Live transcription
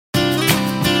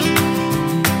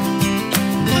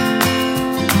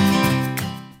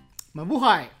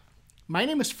Mabuhay! My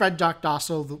name is Fred Doc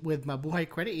Dossel with Mabuhay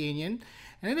Credit Union,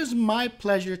 and it is my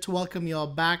pleasure to welcome you all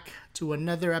back to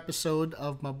another episode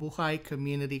of Mabuhay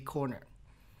Community Corner.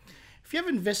 If you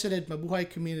haven't visited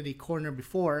Mabuhay Community Corner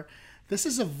before, this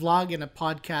is a vlog and a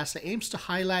podcast that aims to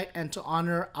highlight and to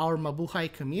honor our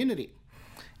Mabuhay community.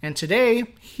 And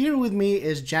today, here with me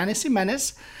is Janice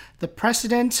Jimenez, the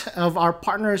president of our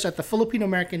partners at the Filipino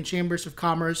American Chambers of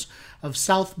Commerce of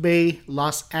South Bay,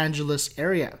 Los Angeles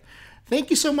area. Thank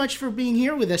you so much for being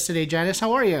here with us today, Janice.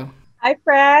 How are you? Hi,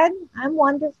 Fred. I'm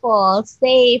wonderful.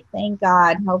 Safe, thank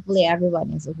God. Hopefully,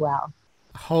 everyone is well.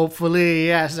 Hopefully,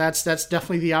 yes. That's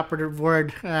definitely the operative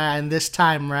word in this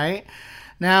time, right?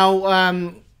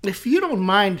 Now, if you don't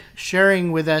mind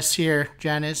sharing with us here,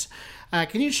 Janice,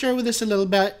 can you share with us a little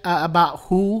bit about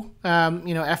who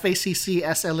FACC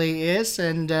SLA is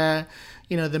and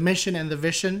the mission and the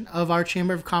vision of our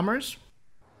Chamber of Commerce?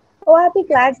 Oh, I'd be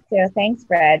glad to. Thanks,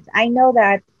 Fred. I know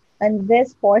that in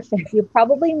this portion, you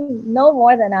probably know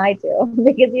more than I do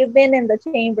because you've been in the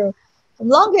chamber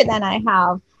longer than I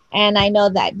have. And I know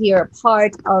that you're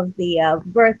part of the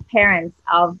birth parents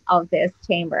of this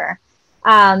chamber.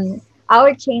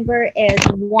 Our chamber is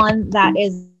one that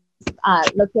is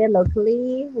located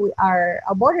locally. Our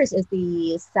borders is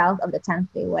the south of the 10th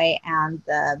freeway and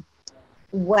the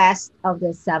west of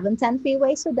the 710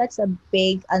 freeway. So that's a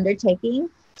big undertaking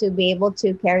to be able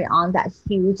to carry on that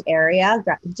huge area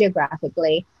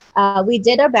geographically. We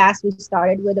did our best. We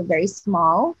started with a very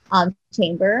small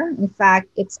chamber. In fact,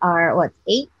 it's our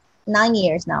 8-9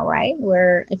 years now, right?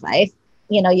 Where if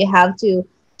you have to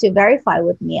verify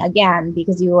with me again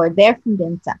because you were there from the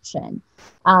inception.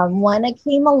 When I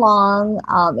came along,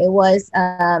 it was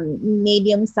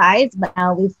medium size, but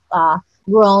now we've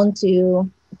grown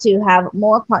to have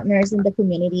more partners in the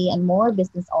community and more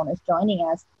business owners joining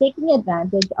us, taking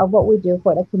advantage of what we do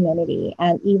for the community.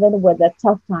 And even with the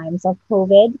tough times of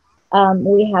COVID,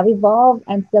 we have evolved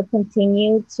and still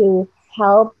continue to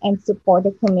help and support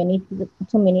the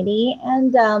community.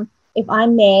 And if I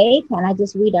may, can I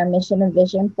just read our mission and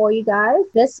vision for you guys?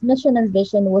 This mission and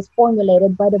vision was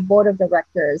formulated by the board of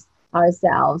directors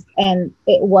ourselves, and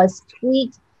it was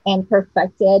tweaked and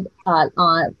perfected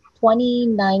on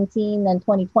 2019 and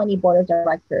 2020 board of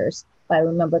directors, if I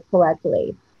remember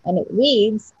correctly. And it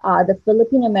reads, the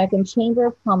Philippine American Chamber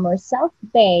of Commerce South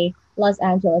Bay, Los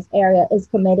Angeles area is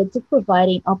committed to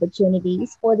providing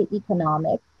opportunities for the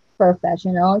economic,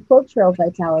 professional, and cultural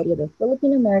vitality of the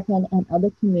Philippine American and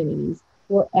other communities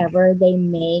wherever they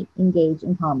may engage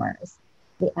in commerce.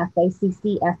 The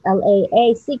FACC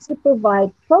FLAA seeks to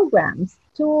provide programs,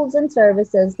 tools, and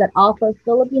services that offer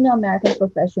Filipino American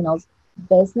professionals,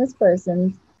 business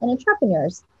persons, and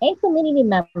entrepreneurs and community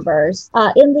members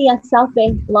in the South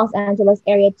Bay, Los Angeles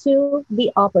area to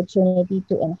the opportunity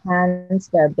to enhance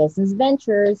their business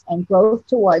ventures and growth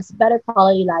towards better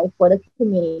quality life for the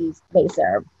communities they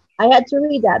serve. I had to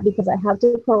read that because I have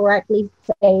to correctly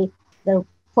say the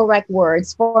correct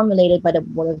words formulated by the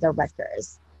board of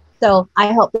directors. So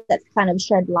I hope that kind of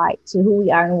shed light to who we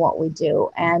are and what we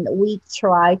do. And we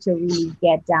try to really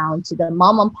get down to the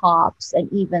mom and pops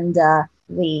and even the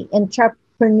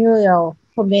entrepreneurial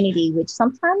community, which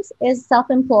sometimes is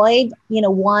self-employed,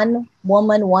 one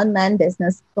woman, one man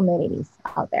business communities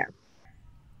out there.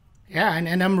 Yeah,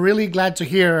 and I'm really glad to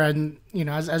hear. And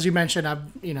as you mentioned,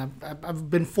 I've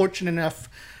been fortunate enough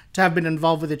to have been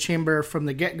involved with the chamber from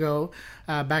the get-go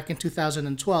back in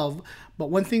 2012. But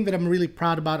one thing that I'm really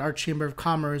proud about our Chamber of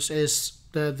Commerce is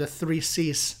the three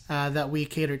C's that we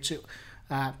cater to.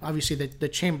 Obviously, the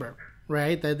chamber,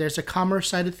 right? There's a commerce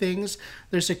side of things,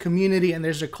 there's a community, and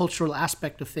there's a cultural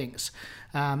aspect of things.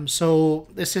 So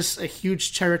this is a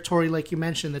huge territory, like you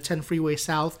mentioned, the 10 Freeway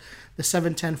South, the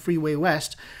 710 Freeway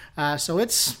West. So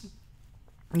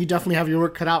you definitely have your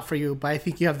work cut out for you, but I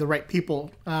think you have the right people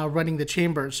running the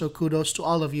chamber. So kudos to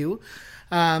all of you.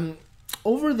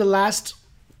 Over the last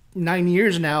 9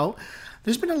 years now,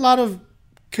 there's been a lot of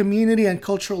community and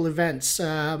cultural events.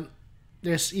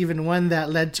 There's even one that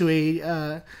led to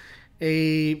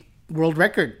a world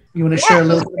record. You want to share a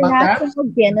little bit about that? National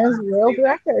Guinness World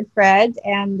Record, Fred,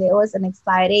 and it was an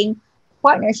exciting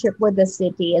partnership with the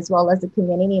city as well as the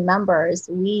community members.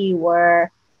 It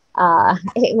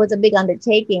was a big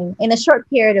undertaking in a short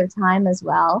period of time as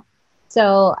well.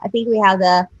 So I think we have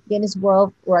the Guinness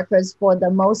World Records for the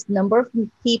most number of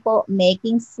people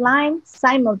making slime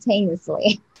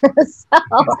simultaneously. So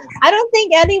I don't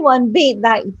think anyone beat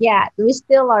that yet. We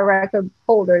still are record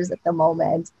holders at the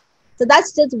moment. So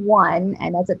that's just one,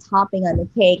 and that's a topping on the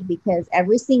cake because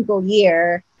every single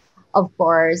year, of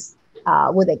course,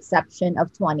 with the exception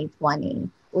of 2020,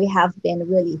 we have been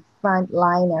really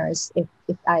frontliners,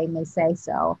 if I may say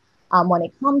so, when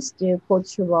it comes to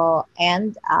cultural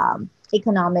and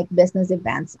economic business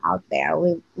events out there.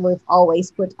 We've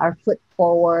always put our foot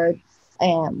forward,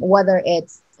 whether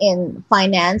it's in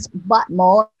finance, but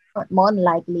more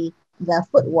likely the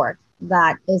footwork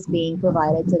that is being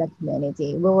provided to the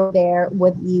community. We were there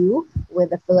with you,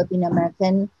 with the Filipino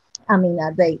American,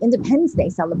 the Independence Day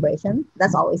celebration.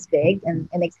 That's always big and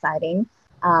exciting.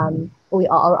 We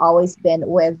are always been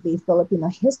with the Filipino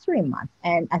History Month.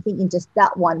 And I think in just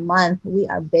that 1 month, we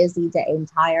are busy the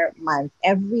entire month.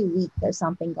 Every week, there's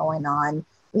something going on.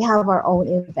 We have our own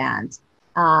event,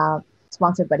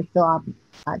 sponsored by the Philip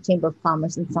Chamber of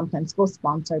Commerce and sometimes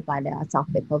co-sponsored by the South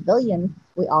Bay Pavilion.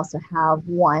 We also have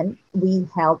one we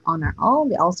held on our own.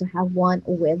 We also have one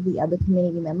with the other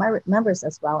community members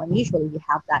as well. And usually we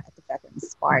have that at the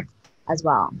Veterans Park as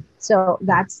well. So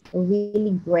that's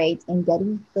really great in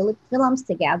getting films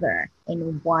together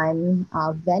in one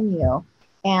venue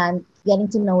and getting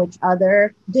to know each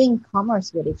other, doing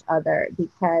commerce with each other,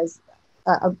 because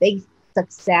a big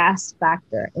success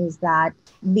factor is that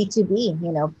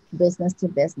B2B, business to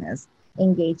business,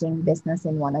 engaging business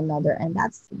in one another. And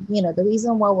that's, the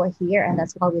reason why we're here, and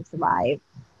that's why we thrive.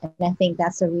 And I think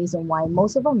that's the reason why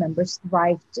most of our members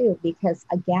thrive too, because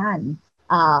again,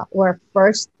 we're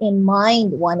first in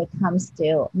mind when it comes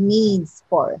to needs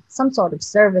for some sort of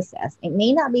services. It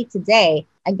may not be today.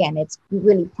 Again, it's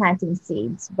really planting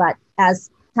seeds. But as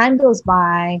time goes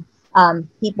by,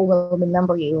 people will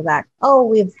remember you that, oh,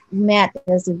 we've met at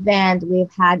this event.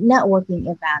 We've had networking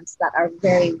events that are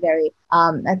very, very,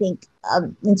 I think,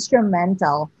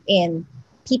 instrumental in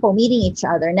people meeting each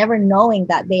other, never knowing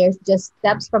that they are just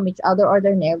steps from each other or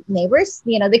their neighbors.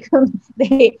 They come,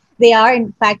 they are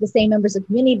in fact the same members of the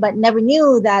community, but never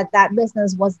knew that that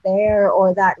business was there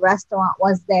or that restaurant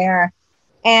was there.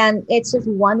 And it's just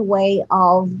one way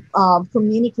of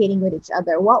communicating with each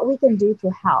other, what we can do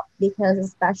to help, because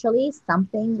especially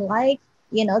something like,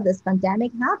 this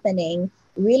pandemic happening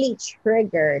really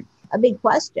triggered a big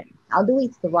question. How do we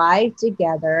thrive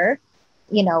together,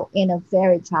 in a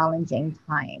very challenging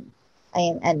time?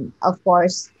 And of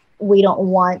course, we don't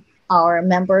want our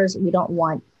members, we don't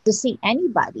want to see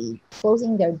anybody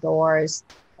closing their doors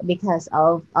because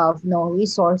of no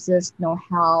resources, no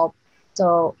help.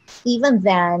 So even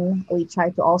then, we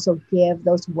try to also give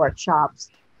those workshops.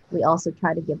 We also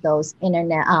try to give those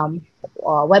internet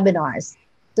webinars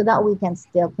so that we can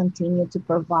still continue to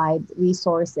provide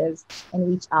resources and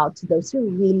reach out to those who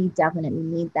really definitely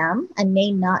need them and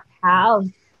may not have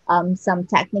some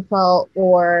technical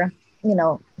or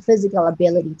physical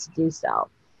ability to do so.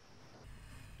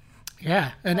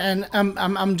 Yeah, and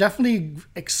I'm definitely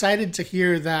excited to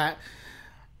hear that.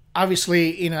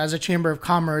 Obviously, as a chamber of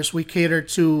commerce, we cater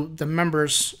to the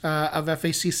members of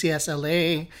FACCS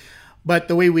LA, but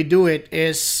the way we do it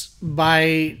is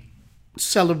by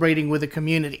celebrating with the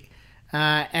community.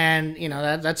 And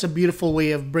that's a beautiful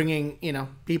way of bringing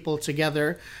people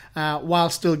together while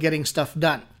still getting stuff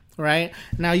done. Right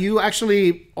now, you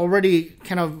actually already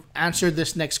kind of answered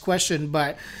this next question,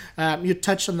 but you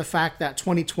touched on the fact that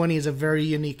 2020 is a very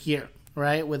unique year,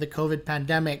 right, with the COVID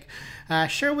pandemic.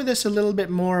 Share with us a little bit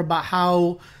more about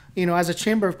how, as a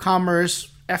Chamber of Commerce,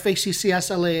 FACCS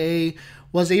LAA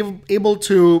was able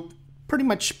to pretty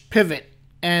much pivot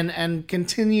and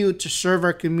continue to serve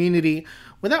our community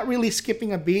without really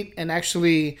skipping a beat and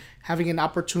actually having an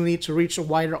opportunity to reach a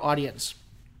wider audience.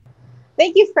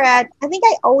 Thank you, Fred. I think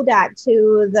I owe that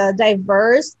to the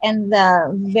diverse and the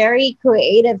very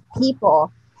creative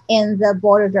people in the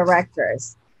board of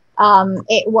directors.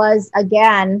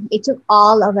 It took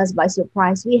all of us by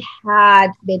surprise. We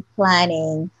had been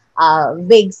planning a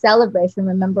big celebration.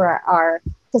 Remember our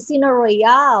Casino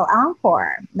Royale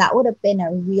encore. That would have been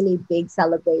a really big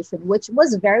celebration, which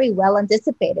was very well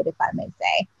anticipated, if I may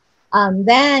say.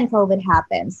 Then COVID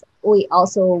happens. We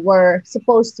also were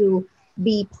supposed to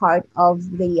be part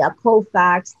of the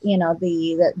COFAX,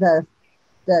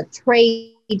 the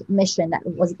trade mission that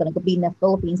was going to be in the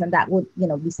Philippines, and that would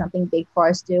be something big for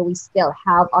us too. We still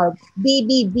have our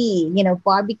BBB,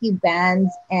 barbecue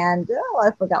bands, and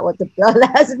I forgot what the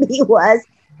last B was.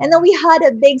 And then we had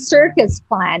a big circus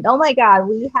planned. Oh my God,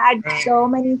 we had so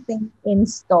many things in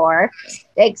store,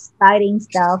 exciting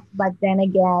stuff. But then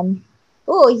again,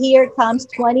 here comes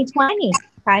 2020,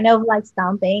 kind of like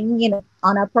stomping,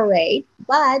 on a parade.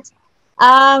 But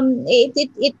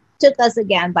it took us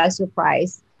again by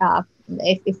surprise,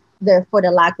 if the for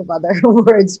the lack of other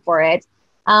words for it.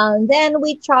 Then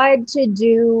we tried to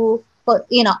do,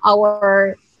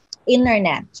 our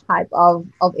internet type of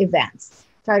events,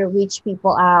 try to reach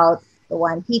people out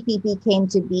when PPP came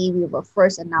to be, we were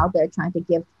first and out there trying to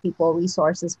give people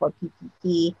resources for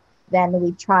PPP. Then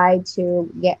we tried to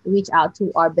reach out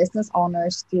to our business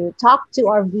owners to talk to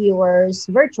our viewers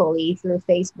virtually through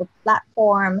Facebook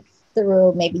platform,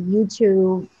 through maybe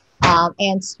YouTube,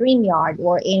 and StreamYard,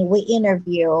 we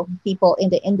interview people in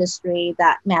the industry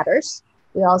that matters.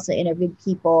 We also interviewed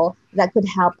people that could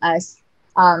help us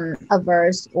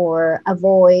averse or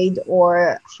avoid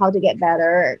or how to get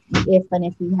better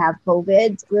if we have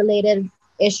COVID related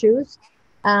issues.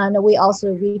 And we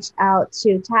also reached out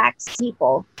to tax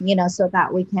people, so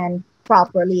that we can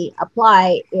properly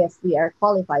apply if we are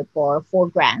qualified for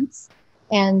grants.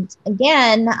 And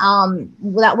again,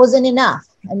 that wasn't enough.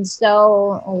 And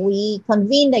so we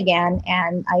convened again.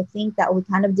 And I think that we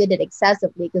kind of did it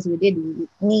excessively because we did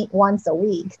meet once a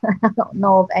week. I don't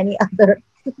know of any other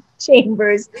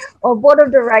chambers or board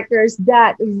of directors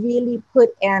that really put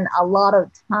in a lot of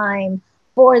time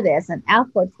for this and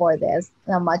effort for this,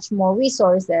 much more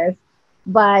resources.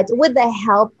 But with the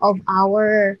help of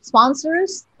our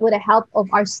sponsors, with the help of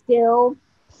our still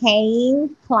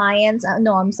paying clients,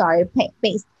 no, I'm sorry,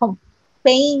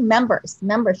 paying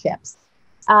memberships,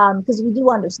 because we do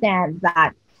understand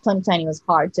that 2020 was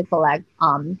hard to collect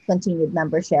continued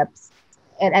memberships.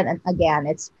 And again,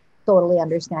 it's totally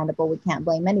understandable. We can't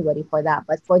blame anybody for that.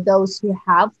 But for those who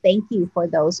have, thank you for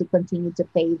those who continue to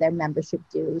pay their membership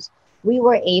dues. We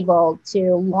were able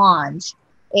to launch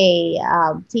a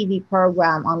TV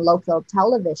program on local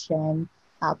television,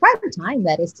 prime time,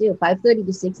 that is too, 5:30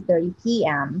 to 6:30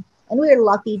 p.m. And we were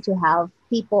lucky to have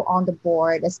people on the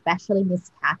board, especially Miss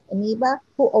Kat Aniba,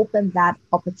 who opened that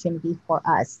opportunity for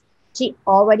us. She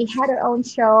already had her own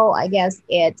show. I guess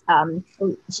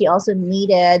she also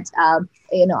needed a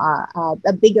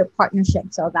bigger partnership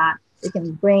so that we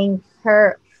can bring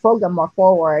her program more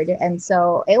forward. And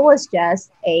so it was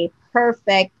just a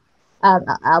perfect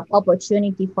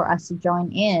opportunity for us to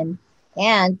join in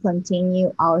and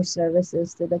continue our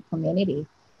services to the community.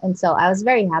 And so I was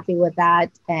very happy with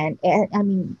that. And I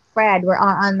mean, Fred, we're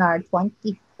on our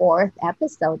 24th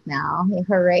episode now.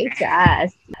 Hooray to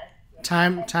us.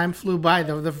 Time flew by.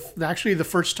 Actually, the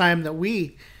first time that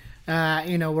we,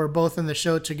 were both in the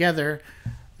show together,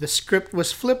 the script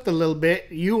was flipped a little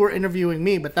bit. You were interviewing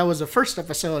me, but that was the first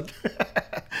episode.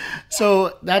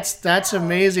 So that's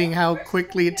amazing how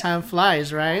quickly time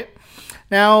flies, right?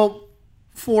 Now,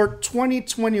 for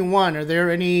 2021, are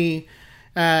there any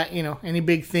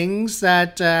big things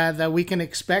that we can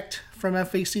expect from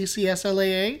FACC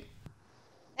SLAA?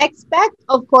 Expect,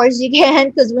 of course, you can,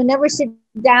 because we never sit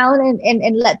down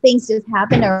and let things just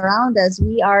happen around us.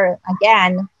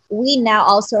 We now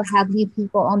also have new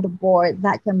people on the board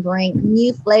that can bring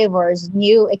new flavors,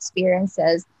 new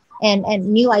experiences, and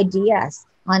new ideas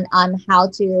on how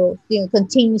to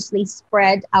continuously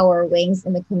spread our wings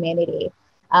in the community.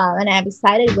 And I'm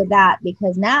excited with that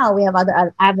because now we have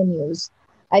other avenues.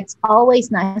 It's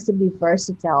always nice to be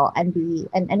versatile and we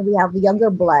have younger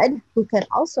blood who can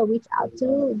also reach out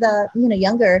to the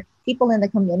younger people in the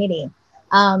community.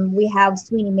 We have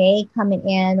Sweeney May coming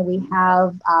in. We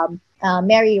have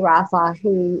Mary Rafa,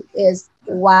 who is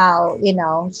wow.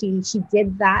 She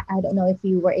did that. I don't know if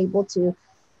you were able to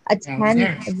attend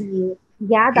that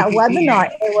webinar.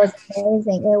 It was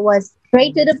amazing. It was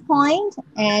straight to the point,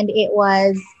 and it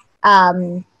was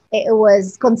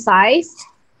concise,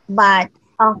 but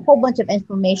a whole bunch of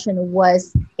information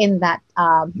was in that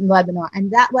webinar.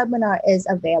 And that webinar is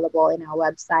available in our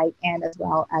website and as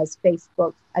well as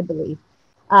Facebook, I believe.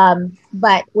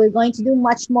 But we're going to do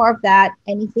much more of that.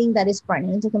 Anything that is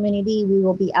pertinent to community, we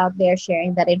will be out there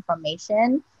sharing that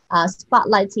information.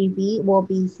 Spotlight TV will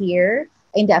be here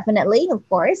indefinitely, of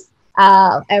course,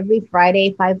 every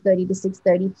Friday, 5:30 to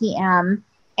 6:30 p.m.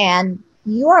 And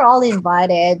you are all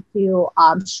invited to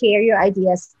share your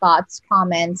ideas, thoughts,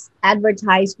 comments,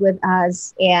 advertise with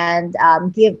us, and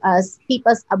keep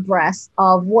us abreast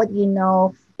of what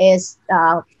is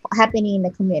happening in the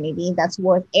community that's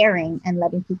worth airing and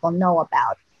letting people know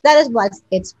about. That is what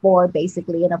it's for,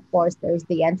 basically. And of course, there's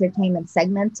the entertainment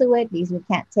segment to it, because we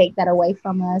can't take that away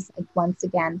from us. And once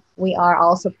again, we are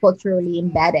also culturally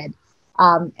embedded.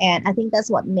 And I think that's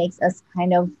what makes us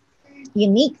kind of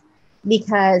unique,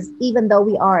 because even though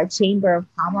we are a chamber of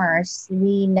commerce,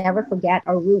 we never forget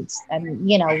our roots. And,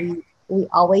 we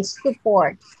always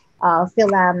support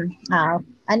film.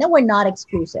 I know we're not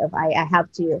exclusive. I have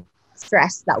to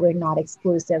stress that we're not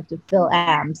exclusive to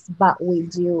Phil-Ams, but we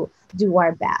do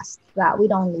our best that we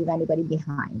don't leave anybody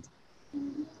behind.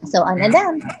 So, and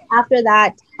then after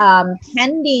that,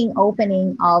 pending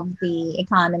opening of the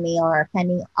economy or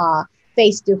pending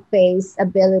face-to-face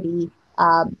ability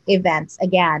events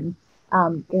again,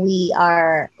 we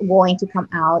are going to come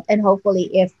out, and hopefully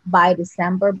if by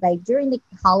December, by during the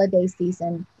holiday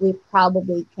season, we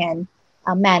probably can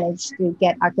manage to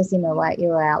get our Casino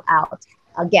Royale out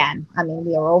again. I mean,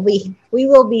 we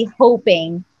will be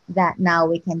hoping that now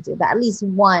we can do that at least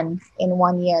one in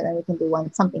 1 year, then we can do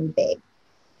one something big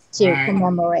to Right.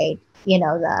 commemorate,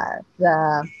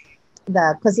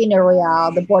 the Casino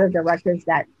Royale, the board of directors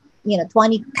that,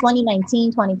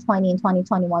 2019, 2020, and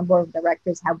 2021 board of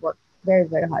directors have worked very,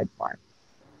 very hard for.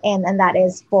 And that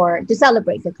is for to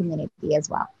celebrate the community as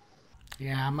well.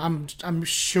 Yeah, I'm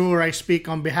sure I speak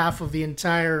on behalf of the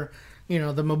entire,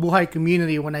 the Mabuhay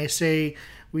community when I say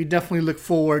we definitely look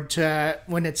forward to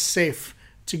when it's safe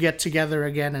to get together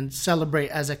again and celebrate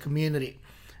as a community.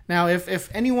 Now, if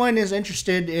anyone is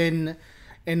interested in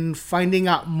finding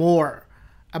out more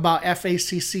about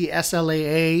FACC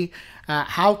SLAA,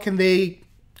 how can they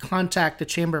contact the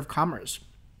Chamber of Commerce?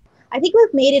 I think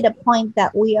we've made it a point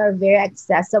that we are very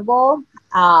accessible.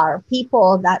 Our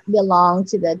people that belong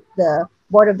to the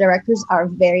board of directors are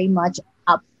very much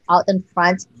up out in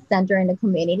front, center in the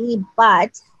community.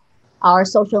 But our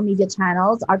social media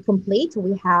channels are complete.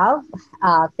 We have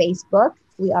Facebook.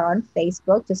 We are on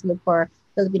Facebook. Just look for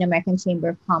Philippine American Chamber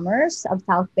of Commerce of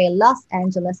South Bay, Los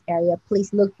Angeles area.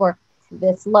 Please look for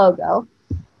this logo.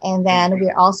 And then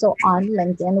we're also on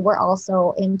LinkedIn. We're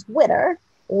also in Twitter.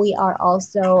 We are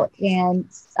also in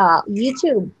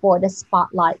YouTube for the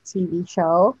Spotlight TV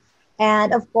show.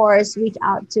 And of course, reach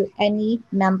out to any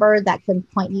member that can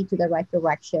point you to the right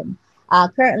direction.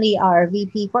 Currently, our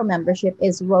VP for membership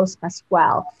is Rose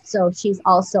Pascual. So she's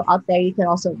also out there. You can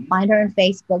also find her on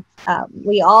Facebook.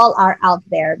 We all are out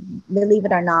there, believe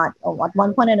it or not. At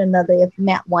one point or another, you've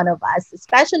met one of us,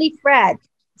 especially Fred.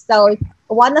 So if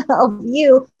one of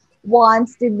you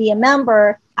wants to be a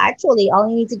member, actually, all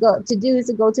you need to do is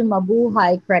to go to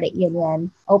Mabuhay Credit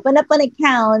Union, open up an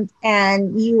account,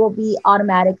 and you will be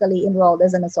automatically enrolled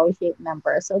as an associate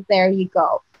member. So there you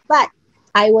go. But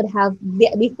I would have,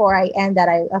 before I end that,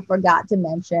 I forgot to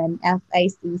mention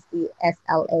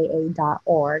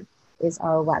FACCSLAA.org is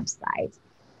our website.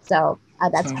 So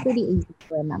that's So pretty easy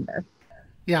to remember.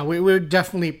 yeah, we're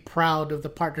definitely proud of the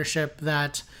partnership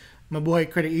that Mabuhay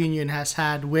Credit Union has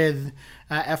had with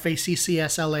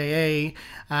FACC-SLAA,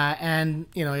 and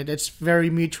it's very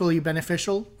mutually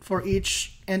beneficial for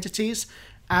each entities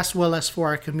as well as for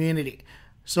our community.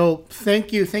 So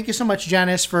thank you so much,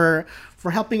 Janice, for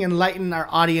helping enlighten our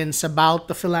audience about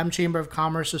the Philam Chamber of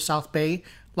Commerce of South Bay,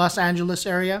 Los Angeles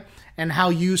area, and how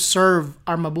you serve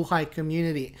our Mabuhay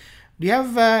community. Do you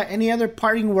have any other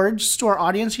parting words to our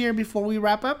audience here before we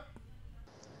wrap up?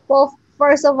 Well,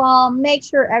 first of all, make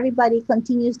sure everybody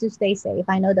continues to stay safe.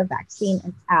 I know the vaccine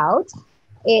is out.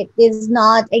 It is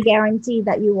not a guarantee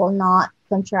that you will not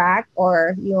contract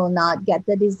or you will not get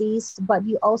the disease, but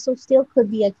you also still could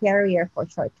be a carrier for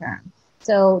short term.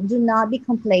 So do not be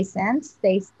complacent.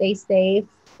 Stay safe.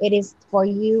 It is for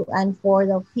you and for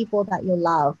the people that you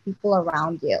love, people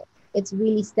around you. It's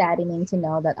really saddening to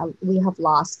know that we have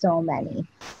lost so many.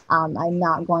 I'm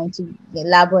not going to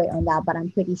elaborate on that, but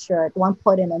I'm pretty sure at one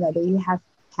point or another, you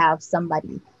have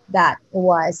somebody that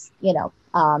was,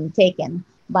 taken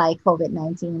by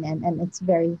COVID-19, and it's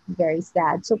very, very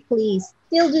sad. So please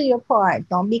still do your part.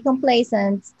 Don't be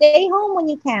complacent. Stay home when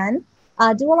you can.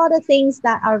 Do a lot of things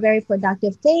that are very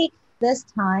productive. Take this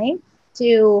time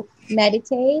to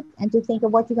meditate and to think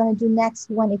of what you're going to do next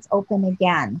when it's open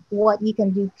again, what you can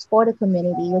do for the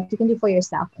community, what you can do for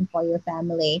yourself and for your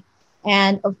family.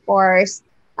 And of course,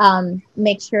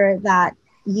 make sure that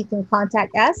you can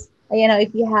contact us.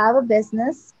 If you have a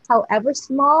business, however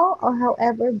small or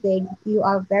however big, you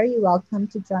are very welcome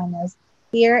to join us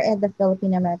here at the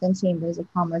Philippine American Chambers of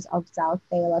Commerce of South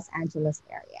Bay, Los Angeles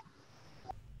area.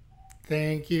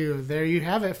 Thank you. There you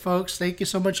have it, folks. Thank you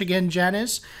so much again,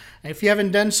 Janice. If you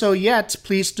haven't done so yet,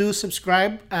 please do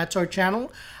subscribe to our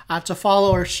channel, to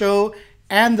follow our show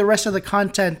and the rest of the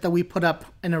content that we put up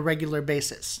on a regular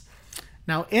basis.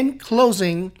 Now, in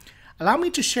closing, allow me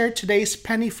to share today's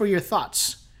penny for your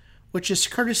thoughts, which is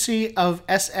courtesy of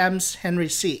SM's Henry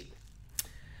C.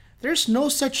 There's no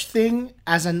such thing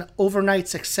as an overnight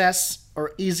success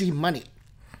or easy money.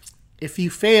 If you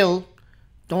fail,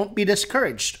 don't be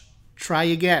discouraged. Try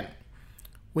again.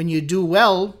 When you do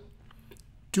well,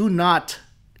 do not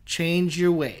change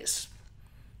your ways.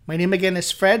 My name again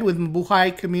is Fred with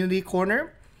Mabuhay Community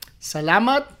Corner.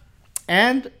 Salamat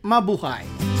and Mabuhay.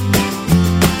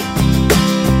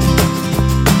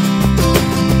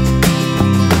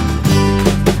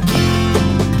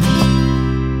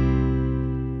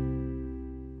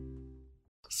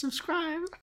 Subscribe.